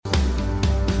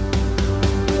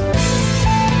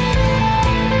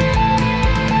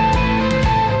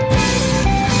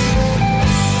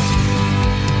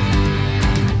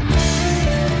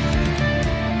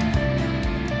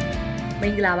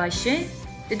la ba shin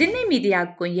Didn't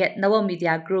media kun yet Nawa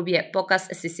Media Group yet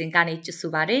podcast assistant gani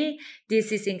chusubare.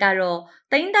 This is in Garo,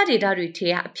 Tainda data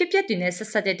retia, Pipia Dunes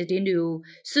Saturday Dinu,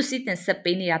 Susit and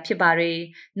Sapini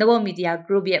Pibare, Nawa Media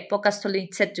Group yet podcast tolling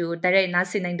setu, direct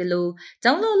Nasi Nangelu,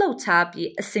 download low tab,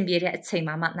 a symbiote at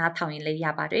Samama Natau in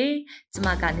Layabare,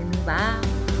 Zmagani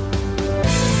Nuba.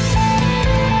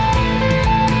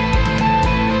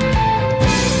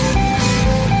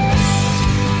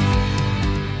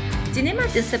 Cinema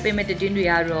disappointed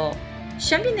Dinriaro.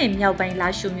 Champine Miao by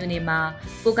Lashu Munima,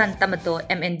 Bogan Tamato,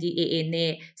 MNDAA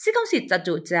ne, Sikonsi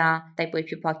Tajuja, Taipo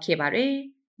Pipa Kebare.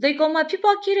 They go my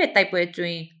people kire Taipo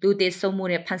dream, do they so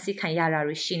moon a pansy kanyara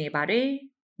rishine bare.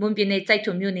 Mumbine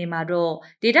Taito Munima ro,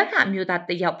 did I not mute that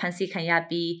the Yao pansy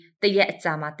kanyabi, the yet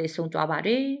zama de son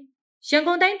dwabare.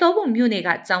 Shangon double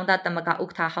Muniga, sound that the Maga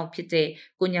Ukta how pite,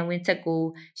 Gunya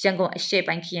Wintergo, Shangon a shape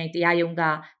and Kian the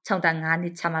Ayunga,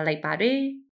 Tandangani Tamalai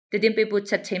bare. The Dimpe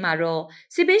Butcher Temaro,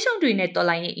 Sibation doing it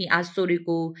online in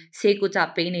Asurigo,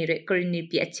 Seguta Bene,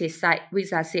 Grini Piache site, with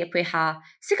a sepeha,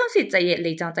 Sikonsi Zayet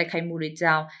lay down Taimuri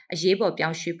down, a jebo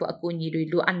biang ship a guni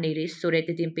lu unnery, so that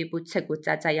the Dimpe Butcher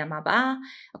Zayamaba,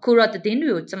 a Kura the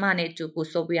Dinu, Tamane to go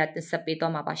so we at the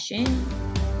Sapedoma Bashin.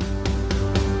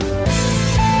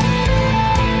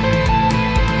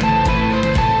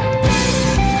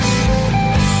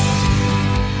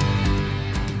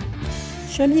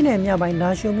 Shani ne mya bai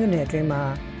na show မြို့နယ်အတွင်းမှာ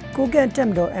ကိုကန့်တက်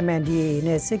မတော် MNDAA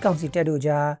နဲ့စစ်ကောင်စီတပ်တို့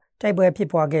ကြားတိုက်ပွဲဖြစ်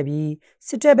ပွားခဲ့ပြီးစ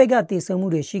စ်တပ်ဘက်ကတည်ဆုံမှု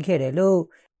တွေရှိခဲ့တယ်လို့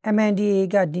MNDAA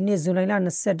ကဒီနေ့ဇူလိုင်လ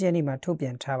21ရက်နေ့မှာထုတ်ပြ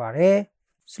န်ထားပါတယ်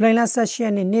။ဇူလိုင်လ18ရ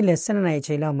က်နေ့နေ့လယ်12နာရီ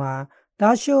ချိန်လောက်မှာ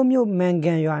လာရှိုးမြို့မန်က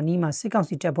န်ရွာအနီးမှာစစ်ကောင်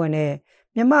စီတပ်ဖွဲ့နဲ့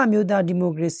မြန်မာအမျိုးသားဒီ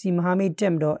မိုကရေစီမဟာမိတ်တ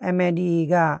ပ်မတော် MNDAA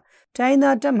ကတိုင်း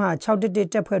သားတပ်မဟာ611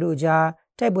တပ်ဖွဲ့တို့ကြား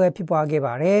တိုက်ပွဲဖြစ်ပွားခဲ့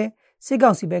ပါတယ်။စစ်ကော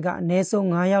င်စီဘက်ကအနည်းဆုံး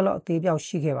9ယောက်လောက်အသေးပြောက်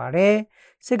ရှိခဲ့ပါတယ်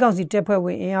။စစ်ကောင်စီတပ်ဖွဲ့ဝ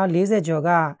င်အင်အား40ကျော်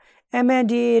က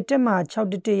MNDAA တပ်မ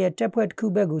611ရဲ့တပ်ဖွဲ့တစ်ခု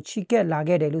ဘက်ကိုချီကပ်လာ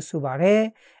ခဲ့တယ်လို့ဆိုပါတယ်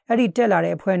။အဲ့ဒီတက်လာ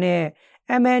တဲ့အဖွဲ့နဲ့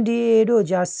MNDAA တို့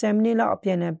ကြား10မိနစ်လောက်အပြ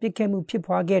န်အလှန်ပစ်ခတ်မှုဖြစ်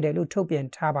ပွားခဲ့တယ်လို့ထုတ်ပြန်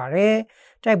ထားပါတယ်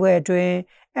။တိုက်ပွဲအတွင်း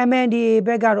MNDAA ဘ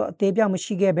က်ကတော့အသေးပြောက်မ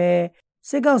ရှိခဲ့ပဲ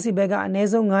စစ်ကောင်စီဘက်ကအနည်း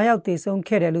ဆုံး9ယောက်သေဆုံး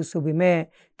ခဲ့တယ်လို့ဆိုပေမဲ့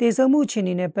သေဆုံးမှုအခြေအ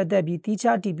နေနဲ့ပတ်သက်ပြီးတိကျ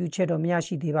တည်ပြုချက်တော့မရ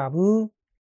ရှိသေးပါဘူး။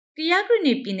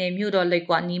 Kiagrini Pine Mudo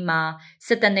Leguanima,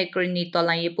 Satanic Grini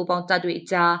Tolaye Pupanta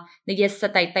Duja, the yes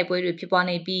Satai Taipo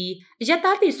Pipane B,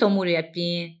 Yatati Somuria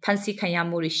Pin, Pansi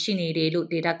Kayamuri Shini, look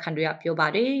data country up your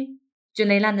body.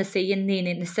 Junela the Sayan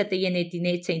Nene, the Satayane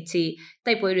Dine Sainti,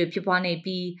 Taipo Pipane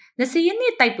B, the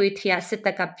Sayane Taipo Tia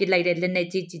Setaka Pilated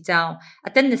Leneji down,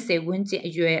 attend the say Winty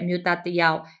Ajue, Mutat the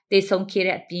Yao, they son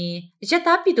kere Pin,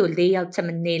 Jatapido lay out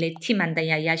Tamanele,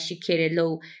 Timandaya Yashi Kere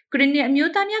Low. Grini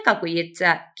Mutania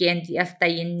Kagueta, GNDF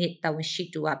Dayan Nit that when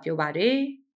she do up your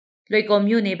body. Logo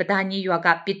Mune Badani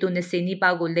Yoga Pitun the Seni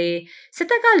Bagole,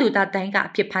 Setaka Luda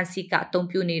Danga Pipansika, don't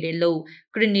punire low,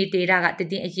 Grini de Raga the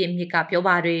Din make up your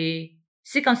body.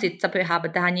 Sikon sit Tape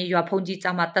Habadani, your Ponji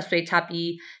Tamata Sweet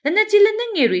Happy, the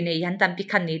Najilan Nerine Yantan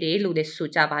Picanire, Lude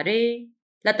Sujabare.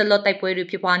 Let the lot type where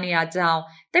Pipania down,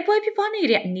 the boy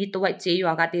Pipani need the white J.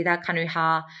 Yoga data canary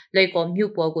ha, Logo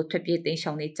Mupo go to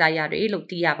Pietation Jayare,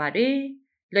 Lotia Bare.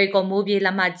 Logo Mobi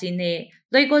Lamagine,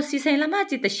 Logo Sisen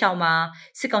Lamaji the Shama,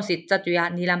 Sikon sit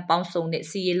Tatuya, Nilam Bounson,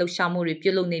 see Lo Shamuri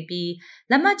Pulone B,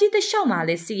 Lamaji the Shama,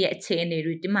 let's see a chain a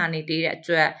demani de at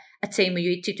a tame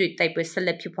you to type with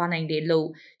Celeb Pipana de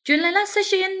low. Julena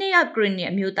Sashay Nea Green,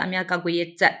 Mutamia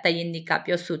Gaguet, that Dayin up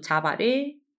your suit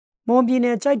tabare. မွန်ပြည်န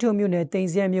ယ်ကြိုက်ထုံမြို့နယ်တင်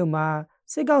စဲမြို့မှာ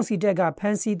စစ်ကောင်စီတပ်ကဖ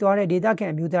မ်းဆီးသွားတဲ့ဒေသခံ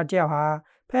အမျိုးသားတယောက်ဟာ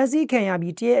ဖမ်းဆီးခံရ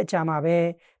ပြီးတရက်အကြာမှာပဲ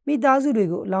မိသားစုတွေ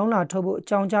ကိုအလောင်းလာထုတ်ဖို့အ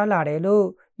ကြောင်းကြားလာတယ်လို့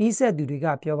နှီးဆက်သူတွေက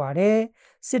ပြောပါတယ်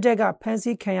စစ်တပ်ကဖမ်း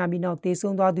ဆီးခံရပြီးနောက်တေ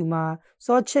ဆုံးသွားသူမှာ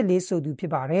စောချစ်လေးဆိုသူဖြ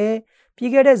စ်ပါတယ်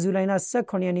ပြီးခဲ့တဲ့ဇူလိုင်လ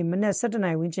18ရက်နေ့မနက်7:00နာ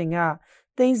ရီဝန်းကျင်က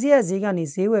တင်စဲဈေးကနေ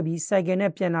ဈေးဝယ်ပြီးစိုက်ကယ်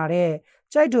နဲ့ပြန်လာတဲ့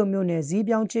ကြိုက်ထုံမြို့နယ်ဈေး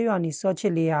ပြောင်းကျေးရွာနီစောချ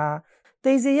စ်လေးဟာတ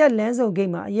င်စဲရလမ်းစုံဂိ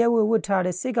တ်မှာအရဲဝတ်ဝတ်ထား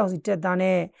တဲ့စစ်ကောင်စီတပ်သား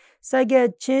နဲ့စိုက်ကယ်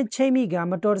ချင်းချိမိက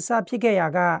မတော်တဆဖြစ်ခဲ့ရာ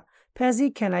ကဖမ်း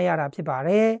ဆီးခံလိုက်ရတာဖြစ်ပါတ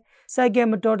ယ်။စိုက်ကယ်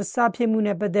မတော်တဆဖြစ်မှု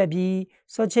နဲ့ပတ်သက်ပြီး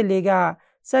စောချစ်လေးက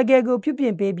စိုက်ကယ်ကိုပြုပြ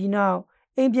င်ပေးပြီးနောက်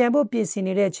အိမ်ပြန်ဖို့ပြင်ဆင်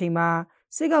နေတဲ့အချိန်မှာ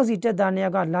စစ်ကောင်စီတပ်သား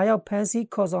များကလာရောက်ဖမ်းဆီး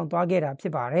ခေါ်ဆောင်သွားခဲ့တာဖြ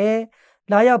စ်ပါတယ်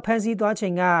။လာရောက်ဖမ်းဆီးသွားချိ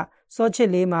န်ကစောချစ်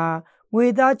လေးမှာငွေ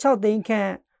သား6သိန်းခ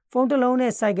န့်ဖုန်းတစ်လုံး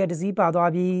နဲ့စိုက်ကယ်တစ်စီးပါ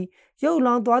သွားပြီးရုပ်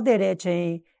လောင်းသွားတဲ့အချိန်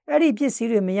အဲ့ဒီပစ္စည်း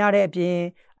တွေမရတဲ့အပြင်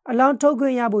အလောင်းထုတ်ခွ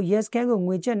င့်ရဖို့ yes can ကို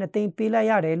ငွေကျပ်2သိန်းပေးလိုက်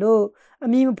ရတယ်လို့အ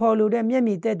မည်မဖော်လို့တဲ့မျက်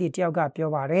မြင်သက်သေတယောက်ကပြော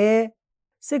ပါတယ်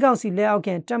။စစ်ကောင်စီလက်အောက်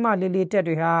ခံတပ်မလေးလေးတပ်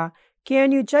တွေဟာ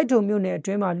KNU ကြိုက်ထုံမြို့နယ်အ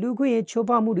တွင်းမှာလူခွင့်ရေးချိုး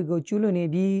ဖောက်မှုတွေကိုကျူးလွန်နေ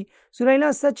ပြီးဇူလိုင်လ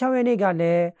16ရက်နေ့ကလ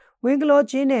ည်း ဝင်းကလော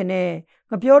ကျင်းနယ်နဲ့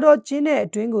ငပြောတော်ကျင်းနယ်အ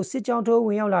တွင်းကိုစစ်ကြောင်းထိုးဝ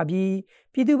င်ရောက်လာပြီး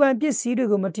ပြည်သူ့ပိုင်ပစ္စည်းတွေ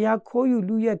ကိုမတရားခိုးယူ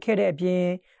လူရက်ခဲ့တဲ့အပြင်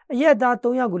အရက်သား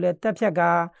3ယောက်ကိုလည်းတပ်ဖြတ်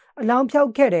ကာအလောင်းဖြော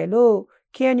က်ခဲ့တယ်လို့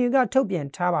KNU ကထုတ်ပြန်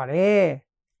ထားပါတယ်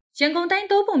ရန်ကုန်တိုင်း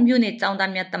တိုးပုံမြို့နယ်ကျောင်း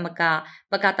သားများတမက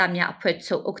ပကတာများအဖွဲ့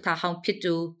ချုပ်ဥက္ကဋ္ဌဟောင်းဖြစ်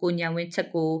သူကိုညံဝင်းချက်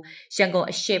ကိုရန်ကုန်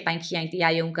အရှေ့ပိုင်းခရိုင်တ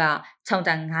ရားရုံးက6တ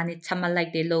န်း9နှစ်ချမှတ်လို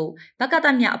က်တယ်လို့ပက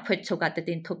တာများအဖွဲ့ချုပ်ကတ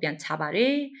ည်င်းထုတ်ပြန်ထားပါတ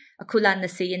ယ်။အခုလ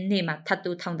20ရက်နေ့မှာထပ်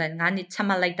တူထောင်တန်း9နှစ်ချ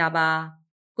မှတ်လိုက်တာပါ။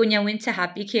ကိုညံဝင်းချက်ဟာ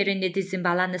ပြီးခဲ့တဲ့နှစ်ဒီဇင်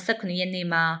ဘာလ29ရက်နေ့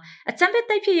မှာအကြမ်းဖက်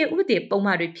တိုက်ဖျက်ရေးဥပဒေပုံ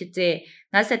မှန်တွေဖြစ်တဲ့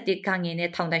51ခန်းငယ်နဲ့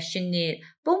ထောင်တန်း10နှစ်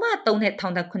ပုံမှန်3နဲ့ထော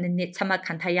င်တန်း9နှစ်ချမှတ်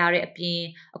ခံထားရတဲ့အပြင်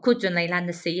အခုဇွန်လ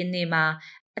20ရက်နေ့မှာ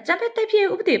အကြမ်းဖက်တိုက်ဖျက်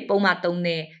ရေးဥပဒေပုံမှန်3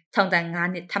နဲ့ထောင်တန်း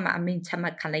9နှစ်ထပ်မံအမိန့်ချမှ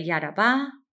တ်ခံလိုက်ရတာပါ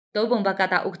။တောဘုံဘက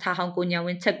တာဥက္ကဋ္ဌဟောင်းကိုညံဝ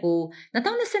င်းချက်ကို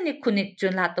2022ခုနှစ်ဇွ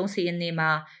န်လ30ရက်နေ့မှာ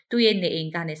သူ့ရဲ့နေအိ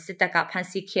မ်ကနေစစ်တပ်ကဖမ်း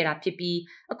ဆီးခဲ့တာဖြစ်ပြီး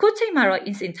အခုချိန်မှာတော့အ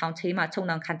င်းစင်ထောင်ထဲမှာချုံ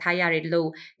နှောင်ခံထားရတယ်လို့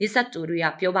ဒီဆက်တူတွေက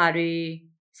ပြောပါရယ်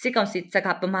စစ်ကောင်စီတပ်က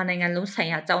ပမာနိုင်ငံလုံးဆိုင်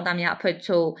ရာចောင်းသားများအဖွဲ့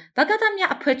ချုပ်ဘကတာ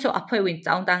များအဖွဲ့ချုပ်အဖွဲ့ဝင်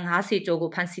ចောင်းသား90ကျော်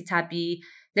ကိုဖမ်းဆီးထားပြီး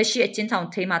လက်ရှိအကျဉ်းထောင်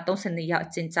ထဲမှာ32ယောက်အ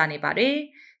ကျဉ်းချနေပါတယ်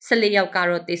14ယောက်က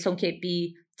တော့တေဆုံးခဲ့ပြီး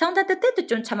ကျောင်းသားတသက်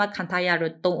တွန်းချမှတ်ခံထားရ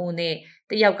တော့3ဦးနဲ့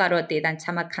တယောက်ကတော့တေတန်းချ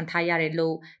မှတ်ခံထားရတယ်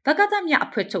လို့ဘကသမြအ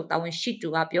ဖွဲ့ချုပ်တာဝန်ရှိသူ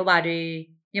ကပြောပါတယ်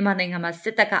မြန်မာနိုင်ငံမှာစ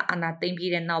စ်တပ်ကအာဏာသိမ်း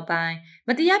ပြီးတဲ့နောက်ပိုင်းမ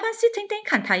တရားဖမ်းဆီးထိန်းသိမ်း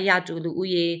ခံထားရသူလူဦး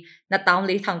ရေ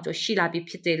24,000ကျော်ရှိလာပြီ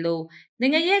ဖြစ်တယ်လို့နို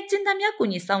င်ငံရဲ့အကျဉ်းသားများကူ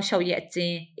ညီဆောင်ရှောက်ရဲ့အကျ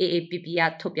ဉ်း AAPP က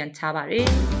ထုတ်ပြန်ထားပါတယ်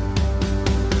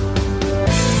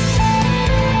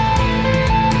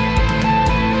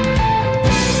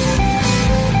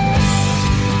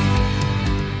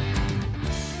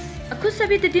အခုစ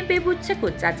ပြီးတင်ပေးဖို့ချက်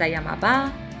ကိုကြားကြရမှာပါ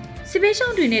စစ်ဘေးရှော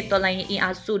င်တွေနဲ့တော်လိုင်းအင်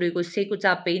အားစုတွေကိုဆေးကုကြ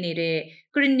ပေးနေတဲ့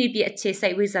ကရနီပြည်အခြေစို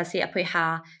က်ဝိဇာဆေးအဖွဲ့ဟာ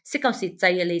စစ်ကောင်စီတ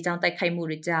ပ်ရဲ့လေကြောင်းတိုက်ခိုက်မှု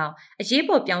တွေကြောင့်အရေး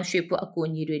ပေါ်ပြောင်းရွှေ့ဖို့အကူ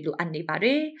အညီတွေလိုအပ်နေပါတ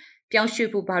ယ်။ပြောင်းရွှေ့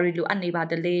ဖို့ဘာတွေလိုအပ်နေပါ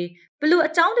သလဲ။ဘလို့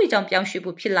အကြောင်းတွေကြောင့်ပြောင်းရွှေ့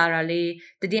ဖို့ဖြစ်လာတာလဲ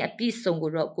။တည်အပြည့်စုံ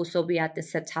ကိုတော့ကိုစိုးပြရတင်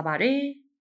ဆက်ထားပါတယ်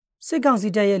။စစ်ကောင်စီ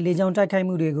တပ်ရဲ့လေကြောင်းတိုက်ခိုက်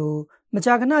မှုတွေကိုမ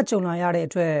ကြာခဏကြုံလာရတဲ့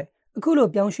အတွက်အခုလို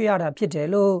ပြောင်းရွှေ့ရတာဖြစ်တယ်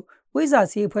လို့ဝိဇာ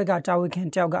ဆေးအဖွဲ့ကတာဝန်ခံ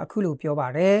တယောက်ကအခုလိုပြောပါ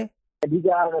တယ်။အဓိက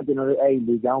တော့ကျွန်တော်တို့အဲ့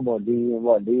လေကြောင်းပေါ့လေ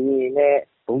နဲ့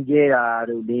ဘုံကျဲတာ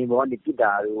တို့လေဘောနေပြစ်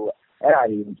တာတို့အဲ့ဒါ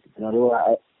ကြီးကျွန်တော်တို့က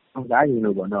အားရင်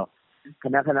လို့ပေါ့နော်ခ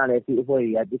ဏခဏလေးဒီအဖွဲ့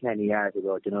တွေကပြစ်ခံနေရဆို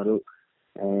တော့ကျွန်တော်တို့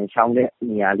ရှောင်းတဲ့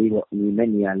နေရာလေးပေါ့ဒီမဲ့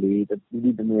နေရာလေးဒီ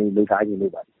တမျိုးလောက်ထားခြင်း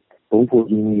လို့ပါဘုံဖို့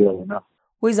ခြင်းရောပေါ့နော်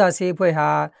ဝိဇာဆေးအဖွဲ့ဟာ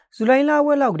ဇူလိုင်လဝ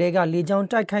က်လောက်ကတည်းကလေကြောင်း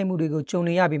တိုက်ခိုက်မှုတွေကိုကြုံ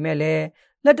နေရပေမဲ့လည်း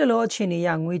လက်တလောအခြေအနေရ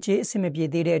ငွေကြေးအဆင်မပြေ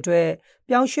သေးတဲ့အတွက်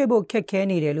ပြောင်းရွှေ့ဖို့ခက်ခဲ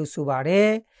နေတယ်လို့ဆိုပါတယ်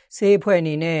ဆေးအဖွဲ့အ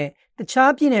နေနဲ့တ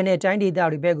ခြားပြည်နယ်နဲ့တိုင်းဒေသ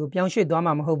တွေဘက်ကိုပြောင်းရွှေ့သွား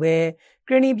မှာမဟုတ်ဘဲက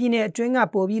ရနီပြည်နယ်အတွင်းက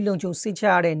ပိုပြီးလုံခြုံစိတ်ချ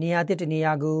ရတဲ့နေရာတစ်နေ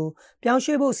ရာကိုပြောင်း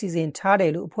ရွှေ့ဖို့စီစဉ်ထားတ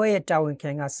ယ်လို့အဖွဲ့ရဲ့တာဝန်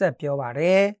ခံကဆက်ပြောပါတ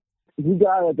ယ်။အဓိက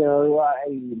တော့ကျွန်တော်တို့က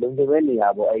အဲ့လုံခြုံတဲ့နေရာ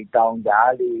ပေါ့အဲ့တောင်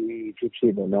ကြားလေးဖြစ်ဖြ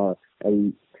စ်ပေါ့နော်အဲ့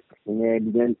ငယ်ဒီ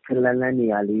ကလန်လန်နေ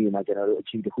ရာလေးမှာကျွန်တော်တို့အ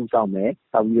ချီတစ်ခုစောင့်မယ်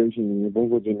။စောင့်ပြီးလို့ရှိရင်ဘုံ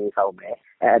ကိုချင်းလေးစောင့်မယ်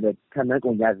။အဲ့ဒါထပ်မံ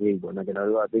ကုန်ကြစေပေါ့နော်ကျွန်တော်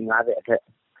တို့က350အထက်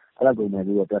အဲ့လောက်ကုန်မယ်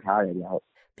လို့ပြောထားတယ်ဗျဟုတ်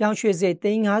ပြောင်းရွှေ့စိတ်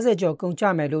350ကျော်ကုန်ကြ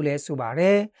မယ်လို့လည်းဆိုပါတ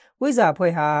ယ်။ဝိဇာအ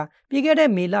ဖွဲ့ဟာပြီးခဲ့တဲ့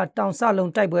မေလတောင်ဆ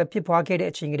လုံးတိုက်ပွဲဖြစ်ပွားခဲ့တဲ့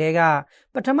အချိန်ကတည်းက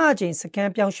ပထမအကြိမ်စကန်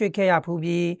ပြောင်းရွှေ့ခဲ့ရဖူး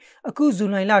ပြီးအခုဇူ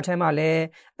လိုင်လထဲမှာလည်း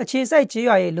အခြေစိုက်ကြေး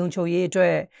ရွာရဲ့လုံခြုံရေးအတွ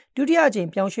က်ဒုတိယအကြိမ်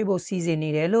ပြောင်းရွှေ့ဖို့စီစဉ်နေ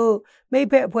တယ်လို့မိ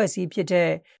ဖက်အဖွဲ့အစည်းဖြစ်တဲ့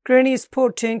Granny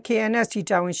Sporting KNST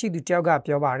တာဝန်ရှိသူတယောက်က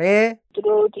ပြောပါတယ်။သူ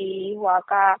တို့ဒီဟို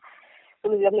ကဘ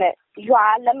ယ်လိုလဲရွာ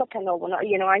လက်မခံတော့ဘူးเนาะအ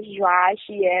ရင်ကရွာ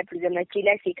ရှိရဲဘယ်လိုလဲကြီးလ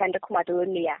က်စီခံတစ်ခုမှတို့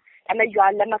နေရဒါပေမဲ့ရွာ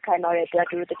လက်မခံတော့တဲ့အတွက်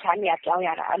တို့တခြားနေရာပြောင်းရ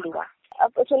တာအဲ့လိုပါအ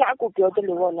ခုဆိုတော့အခုပြောတယ်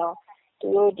လို့ပေါ့နော်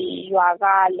တို့ဒီရွာက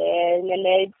လည်းနည်းန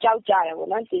ည်းကြောက်ကြတယ်ပေါ့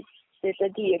နော်ဒီ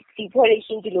ဖွဲ့ရ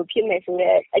ရှင်ဒီလိုဖြစ်မယ်ဆို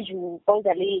တော့အယူပုံ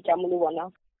စံလေးကြောင့်မလို့ပေါ့နော်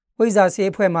ဝိဇာဆေး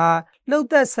အဖွဲ့မှာလှုပ်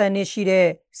သက်ဆန်နေရှိတဲ့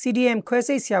CDM ခွဲ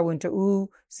စိတ်ဆရာဝန်2ဦး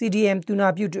CDM တူနာ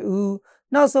ပြု2ဦး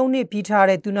နောက်ဆုံးနှစ်ပြီးထား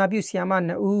တဲ့တူနာပြုဆရာမ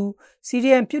2ဦး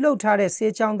CDM ပြုလုပ်ထားတဲ့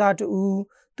ဆေးကျောင်းသား2ဦး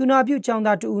တူနာပြုကျောင်း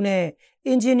သား2ဦးနဲ့အ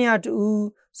င်ဂျင်နီယာ2ဦး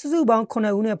စုစုပေါင်း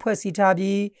9ဦးနဲ့ဖွဲ့စည်းထား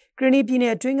ပြီးကရနီပြည်န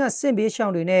ယ်အတွင်းကစစ်ဘေးရှော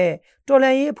င်တွေနဲ့တော်လှ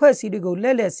န်ရေးအဖွဲ့အစည်းတွေကိုလ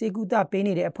က်လက်ဆေးကုသပေး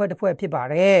နေတဲ့အဖွဲ့တစ်ဖွဲ့ဖြစ်ပါ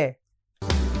တယ်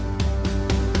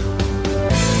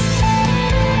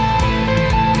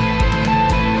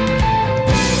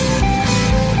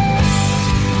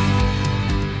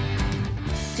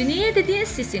ဒီနေ့ရဲ့တဲ့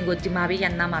စီစဉ်ကိုဒီမှာပဲရ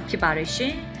န်နာမှာဖြစ်ပါရရှ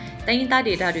င်။တိုင်းသား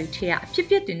ဒေတာတွေထက်အဖြစ်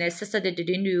ဖြစ်တွေနဲ့ဆက်ဆက်တဲ့သ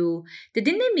တင်းတွေကိုသတ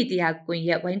င်းနဲ့မီဒီယာကွန်ရ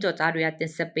က်ဝိုင်းကြော်သားတွေကတ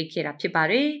င်ဆက်ပေးခဲ့တာဖြစ်ပါ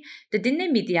တယ်။သတင်း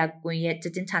နဲ့မီဒီယာကွန်ရက်သ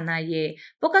တင်းဌာနရဲ့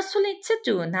ပေါ့ကတ်ဆိုလင်ချက်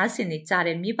တူနားဆင်နေကြ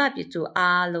တဲ့မိဘပြည်သူ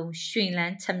အားလုံးရှင်လ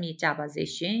န်းချမ်းမြေ့ကြပါစေ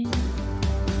ရှင်။